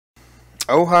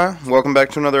Oh hi, welcome back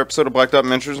to another episode of Blacked Out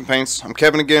Miniatures and Paints. I'm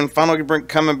Kevin again, finally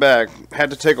coming back.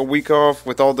 Had to take a week off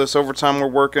with all this overtime we're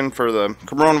working for the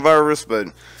coronavirus, but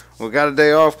we got a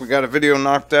day off, we got a video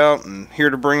knocked out, and here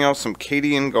to bring out some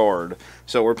Cadian Guard.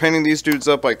 So we're painting these dudes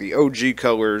up like the OG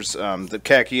colors, the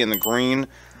khaki and the green.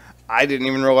 I didn't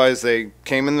even realize they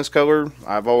came in this color.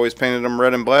 I've always painted them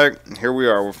red and black, and here we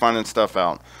are, we're finding stuff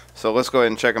out. So let's go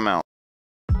ahead and check them out.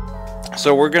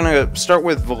 So we're going to start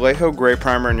with Vallejo Gray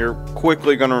Primer, and you're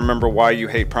quickly going to remember why you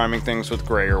hate priming things with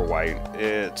gray or white.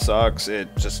 It sucks.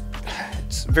 It's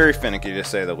very finicky to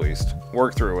say the least.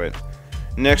 Work through it.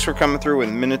 Next we're coming through with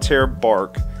Minotaur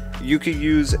Bark. You could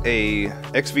use a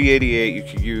XV88, you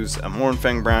could use a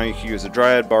Mournfang Brown, you could use a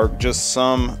Dryad Bark. Just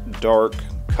some dark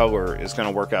color is going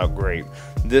to work out great.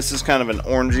 This is kind of an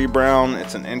orangey brown.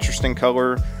 It's an interesting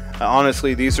color.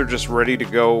 Honestly, these are just ready to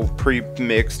go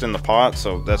pre-mixed in the pot,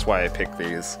 so that's why I picked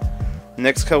these.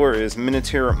 Next color is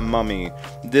Minotaur Mummy.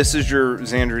 This is your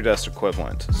Xandri Dust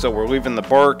equivalent. So we're leaving the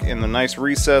bark in the nice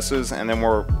recesses, and then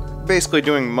we're basically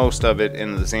doing most of it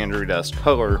in the Xandri Dust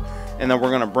color, and then we're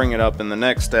going to bring it up in the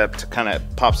next step to kind of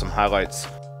pop some highlights.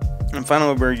 And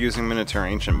finally, we're using Minotaur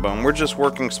Ancient Bone. We're just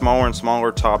working smaller and smaller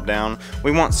top down.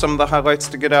 We want some of the highlights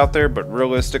to get out there, but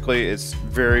realistically, it's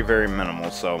very, very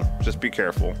minimal, so just be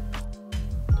careful.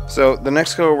 So the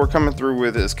next color we're coming through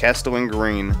with is Castellan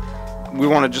Green. We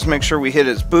want to just make sure we hit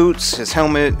his boots, his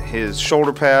helmet, his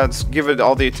shoulder pads, give it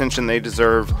all the attention they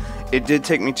deserve. It did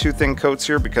take me 2 thin coats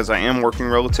here because I am working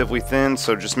relatively thin,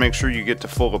 so just make sure you get to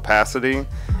full opacity,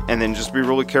 and then just be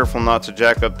really careful not to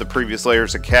jack up the previous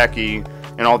layers of khaki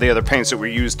and all the other paints that were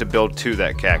used to build to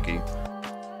that khaki.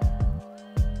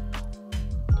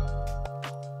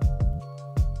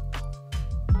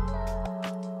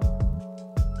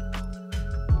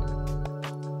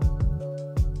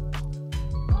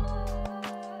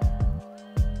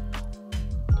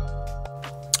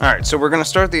 Alright, so we're going to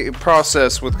start the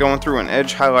process with going through an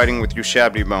edge highlighting with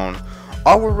Ushabti Bone.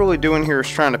 All we're really doing here is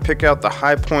trying to pick out the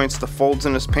high points, the folds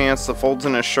in his pants, the folds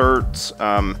in his shirts,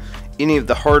 any of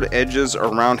the hard edges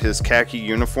around his khaki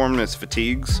uniform and his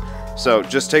fatigues. So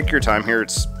just take your time here.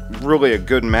 It's really a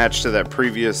good match to that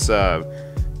previous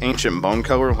Ancient Bone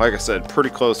color. Like I said,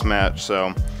 pretty close match.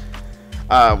 So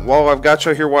while I've got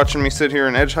you here watching me sit here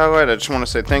and edge highlight, I just want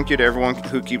to say thank you to everyone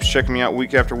who keeps checking me out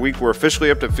week after week. We're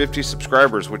officially up to 50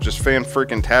 subscribers, which is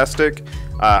fan-freaking-tastic.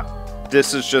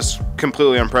 This is just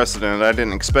completely unprecedented. I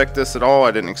didn't expect this at all.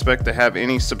 I didn't expect to have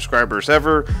any subscribers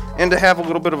ever, and to have a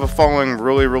little bit of a following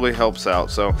really helps out.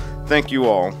 So thank you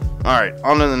all. Alright,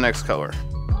 on to the next color.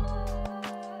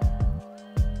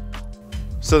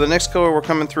 So the next color we're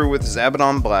coming through with is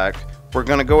Abaddon Black. We're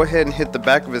going to go ahead and hit the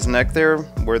back of his neck there,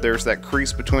 where there's that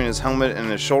crease between his helmet and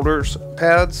his shoulders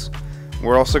pads.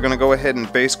 We're also going to go ahead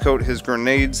and base coat his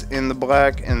grenades in the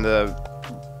black and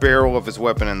the barrel of his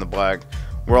weapon in the black.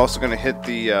 We're also going to hit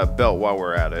the belt while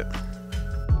we're at it.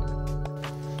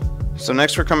 So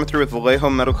next we're coming through with Vallejo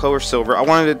Metal Color Silver. I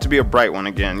wanted it to be a bright one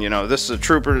again. You know, this is a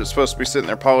trooper that's supposed to be sitting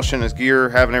there polishing his gear,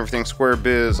 having everything square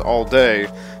biz all day.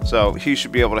 So he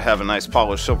should be able to have a nice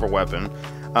polished silver weapon.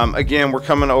 Again, we're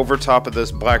coming over top of this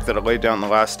black that I laid down the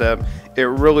last step. It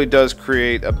really does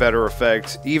create a better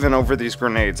effect, even over these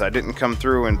grenades. I didn't come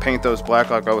through and paint those black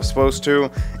like I was supposed to,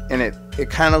 and it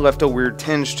kind of left a weird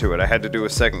tinge to it. I had to do a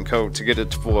second coat to get it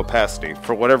to full opacity.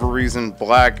 For whatever reason,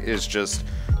 black is just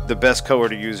the best color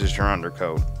to use as your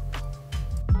undercoat.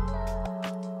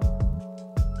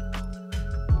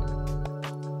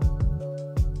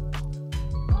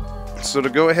 So to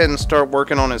go ahead and start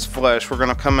working on his flesh, we're going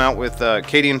to come out with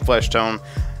Cadian Flesh Tone.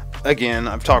 Again,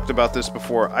 I've talked about this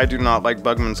before. I do not like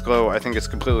Bugman's Glow. I think it's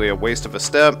completely a waste of a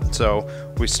step. So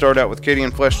we start out with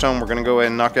Cadian Flesh Tone. We're going to go ahead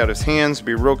and knock out his hands.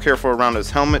 Be real careful around his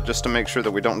helmet just to make sure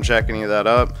that we don't jack any of that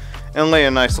up. And lay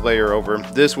a nice layer over.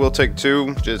 This will take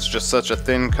 2. It's just such a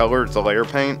thin color. It's a layer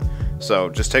paint. So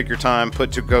just take your time,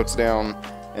 put 2 coats down,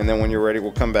 and then when you're ready,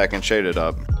 we'll come back and shade it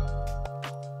up.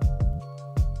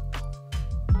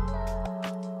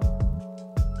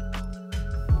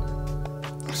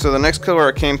 So the next color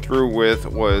I came through with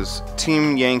was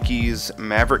Team Yankees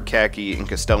Maverick Khaki in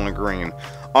Castellan Green.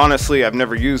 Honestly, I've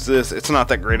never used this. It's not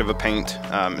that great of a paint.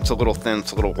 It's a little thin,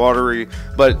 it's a little watery,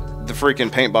 but the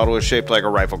freaking paint bottle is shaped like a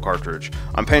rifle cartridge.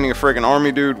 I'm painting a freaking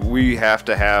army dude. We have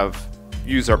to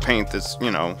use our paint that's, you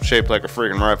know, shaped like a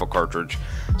freaking rifle cartridge.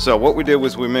 So what we did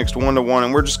was we mixed 1 to 1,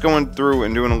 and we're just going through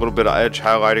and doing a little bit of edge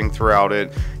highlighting throughout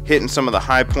it, hitting some of the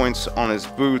high points on his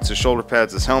boots, his shoulder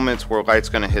pads, his helmets, where light's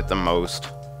going to hit the most.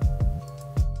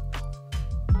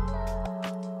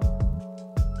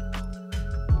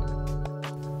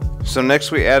 So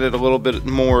next we added a little bit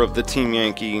more of the Team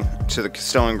Yankee to the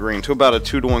Cadian green to about a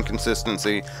 2-to-1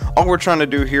 consistency. All we're trying to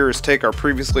do here is take our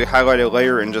previously highlighted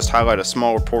layer and just highlight a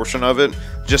smaller portion of it,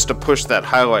 just to push that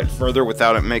highlight further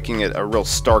without it making it a real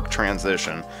stark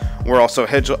transition. We're also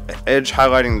edge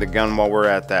highlighting the gun while we're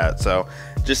at that, so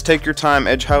just take your time.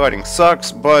 Edge highlighting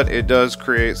sucks, but it does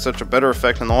create such a better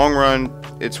effect in the long run.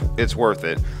 It's worth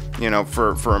it. You know,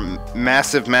 for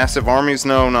massive armies,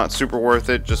 no, not super worth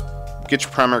it. Just get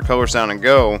your primary colors down and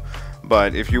go.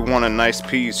 But if you want a nice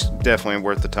piece, definitely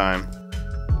worth the time.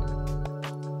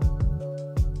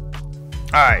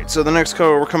 Alright, so the next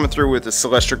color we're coming through with is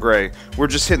Celestial Gray. We're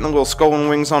just hitting the little skull and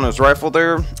wings on his rifle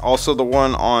there. Also the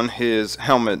one on his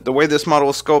helmet. The way this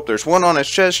model is sculpted, there's one on his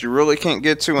chest you really can't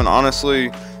get to, and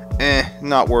honestly,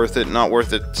 not worth it. Not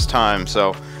worth its time.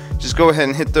 So just go ahead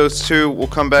and hit those two. We'll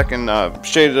come back and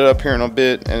shade it up here in a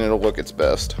bit, and it'll look its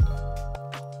best.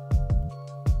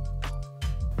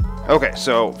 Okay,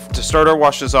 so to start our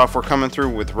washes off, we're coming through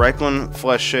with Reikland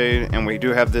Flesh Shade, and we do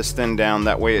have this thinned down.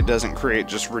 That way it doesn't create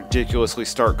just ridiculously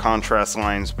stark contrast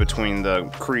lines between the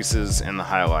creases and the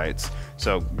highlights.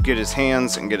 So get his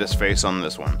hands and get his face on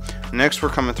this one. Next we're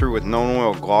coming through with Known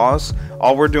Oil Gloss.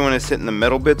 All we're doing is hitting the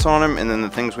metal bits on him and then the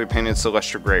things we painted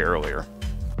Celestial Gray earlier.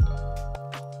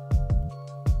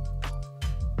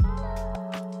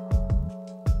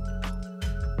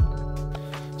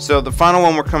 So the final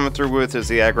one we're coming through with is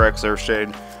the Agrax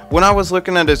Earthshade. When I was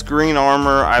looking at his green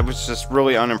armor, I was just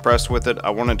really unimpressed with it.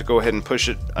 I wanted to go ahead and push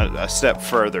it a step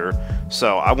further.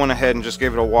 So I went ahead and just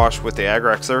gave it a wash with the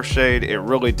Agrax Earthshade. It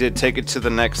really did take it to the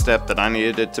next step that I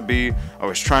needed it to be. I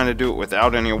was trying to do it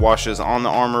without any washes on the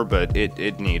armor, but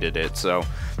it needed it. So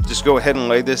just go ahead and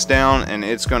lay this down, and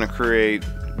it's going to create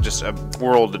just a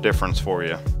world of difference for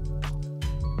you.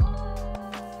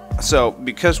 So,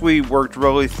 because we worked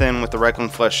really thin with the Reikland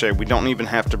Flesh Shade, we don't even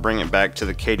have to bring it back to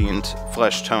the Cadian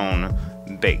Flesh Tone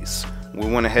base. We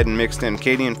went ahead and mixed in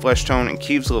Cadian Flesh Tone and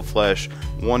Keevesville Flesh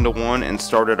 1-to-1 and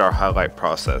started our highlight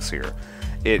process here.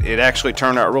 It actually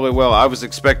turned out really well. I was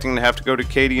expecting to have to go to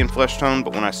Cadian Flesh Tone,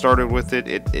 but when I started with it,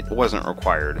 it wasn't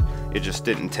required. It just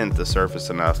didn't tint the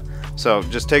surface enough. So,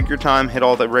 just take your time, hit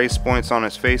all the raised points on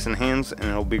his face and hands, and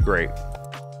it'll be great.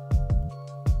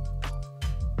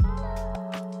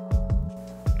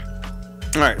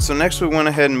 Alright, so next we went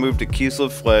ahead and moved to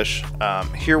Keevesville Flesh.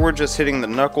 Here we're just hitting the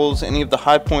knuckles, any of the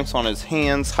high points on his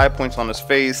hands, high points on his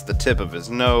face, the tip of his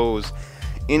nose,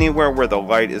 anywhere where the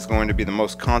light is going to be the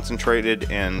most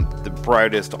concentrated and the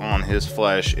brightest on his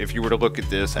flesh if you were to look at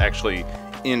this actually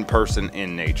in person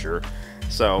in nature.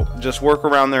 So just work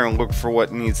around there and look for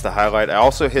what needs to highlight. I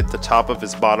also hit the top of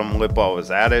his bottom lip while I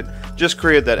was at it, just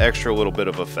created that extra little bit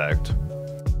of effect.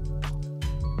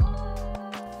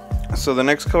 So the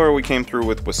next color we came through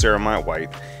with was Ceramite White.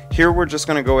 Here we're just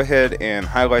going to go ahead and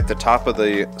highlight the top of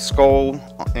the skull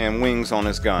and wings on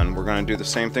his gun. We're going to do the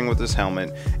same thing with his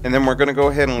helmet, and then we're going to go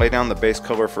ahead and lay down the base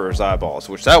color for his eyeballs,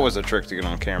 which that was a trick to get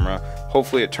on camera.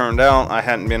 Hopefully it turned out. I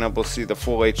hadn't been able to see the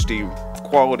full HD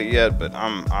quality yet, but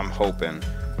I'm hoping.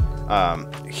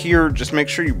 Here, just make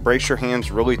sure you brace your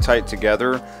hands really tight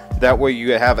together. That way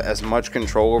you have as much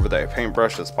control over that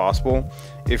paintbrush as possible.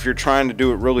 If you're trying to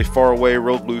do it really far away,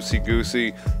 real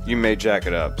loosey-goosey, you may jack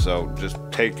it up. So just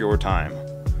take your time.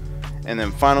 And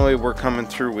then finally, we're coming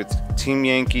through with Team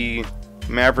Yankee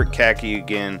Maverick Khaki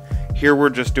again. Here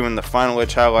we're just doing the final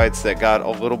edge highlights that got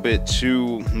a little bit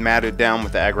too matted down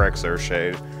with the Agrax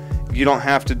Earthshade. You don't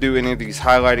have to do any of these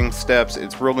highlighting steps.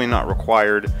 It's really not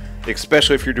required,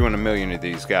 especially if you're doing a million of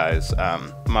these guys.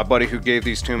 My buddy who gave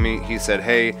these to me, he said,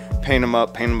 hey, paint them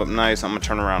up nice, I'm gonna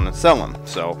turn around and sell them.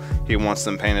 So he wants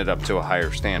them painted up to a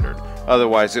higher standard.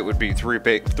 Otherwise it would be three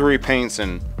paints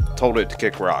and told it to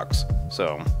kick rocks.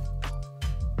 So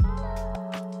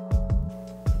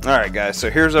alright guys, so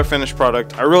here's our finished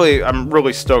product. I'm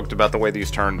really stoked about the way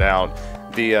these turned out.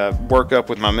 The workup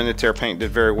with my Minotaur paint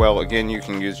did very well. Again, you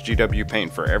can use GW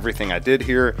paint for everything I did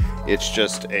here. It's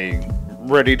just a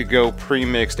ready to go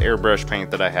pre-mixed airbrush paint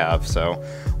that I have. So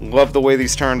love the way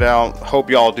these turned out. Hope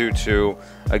y'all do too.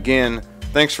 Again,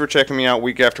 thanks for checking me out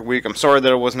week after week. I'm sorry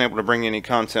that I wasn't able to bring any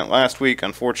content last week.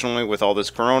 Unfortunately, with all this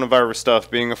coronavirus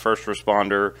stuff, being a first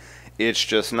responder, it's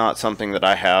just not something that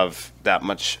I have that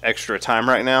much extra time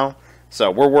right now. So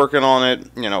we're working on it.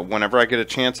 You know, whenever I get a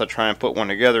chance, I try and put one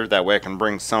together. That way I can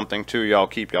bring something to y'all,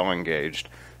 keep y'all engaged.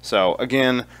 So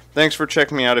again, thanks for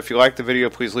checking me out. If you liked the video,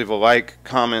 please leave a like,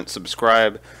 comment,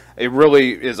 subscribe. It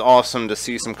really is awesome to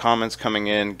see some comments coming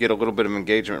in, get a little bit of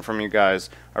engagement from you guys.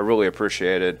 I really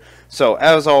appreciate it. So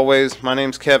as always, my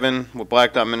name's Kevin with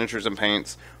Black Dot Miniatures and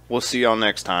Paints. We'll see y'all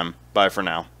next time. Bye for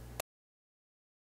now.